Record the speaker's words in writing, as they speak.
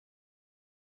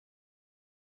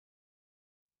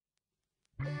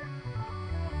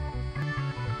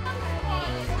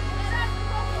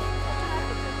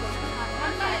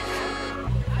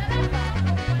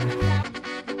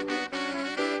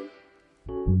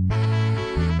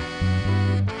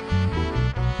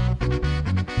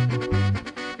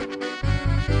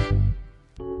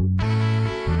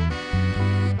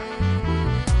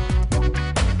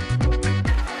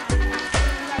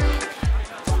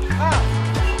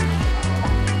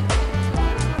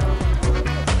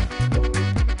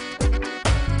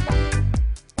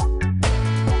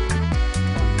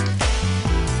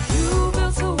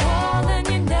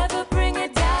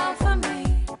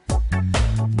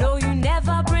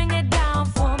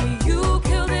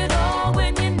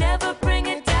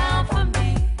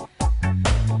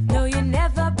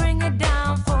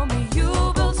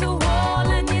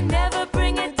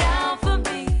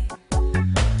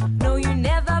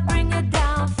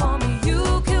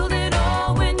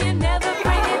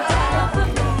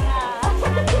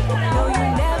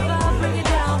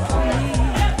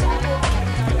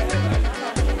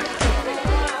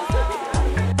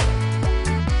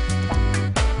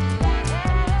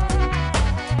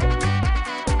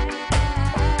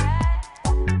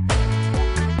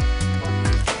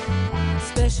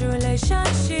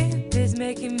Relationship is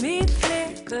making me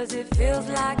flick, 'cause it feels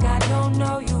like I don't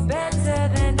know you better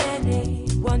than any.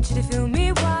 Want you to feel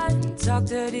me one, talk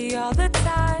dirty all the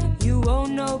time. You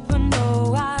won't open,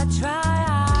 no, I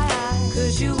try.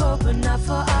 'Cause you open up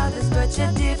for others, but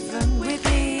you're different with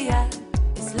me, yeah.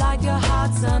 It's like your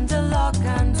heart's under lock,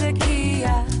 under key,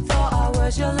 yeah. Thought I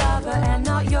was your lover and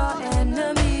now